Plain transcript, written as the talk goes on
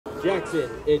Jackson,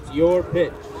 it's your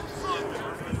pitch.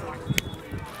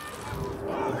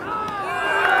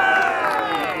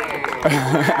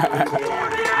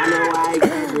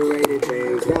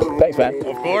 Thanks, man.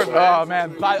 Of course, man. Oh,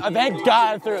 man. Thank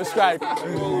God I threw a strike.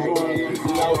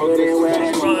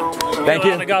 Thank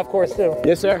you. On the golf course, too.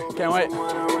 Yes, sir. Can't wait.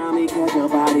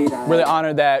 Really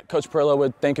honored that Coach Perillo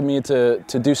would think of me to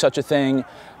do such a thing.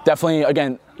 Definitely,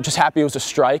 again, just happy it was a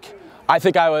strike. I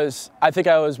think I was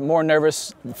more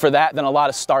nervous for that than a lot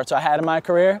of starts I had in my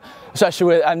career. Especially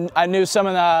with I knew some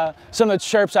of the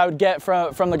chirps I would get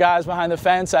from the guys behind the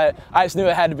fence. I just knew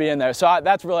it had to be in there. So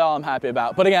that's really all I'm happy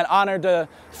about. But again, honored to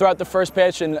throw out the first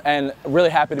pitch and really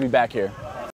happy to be back here.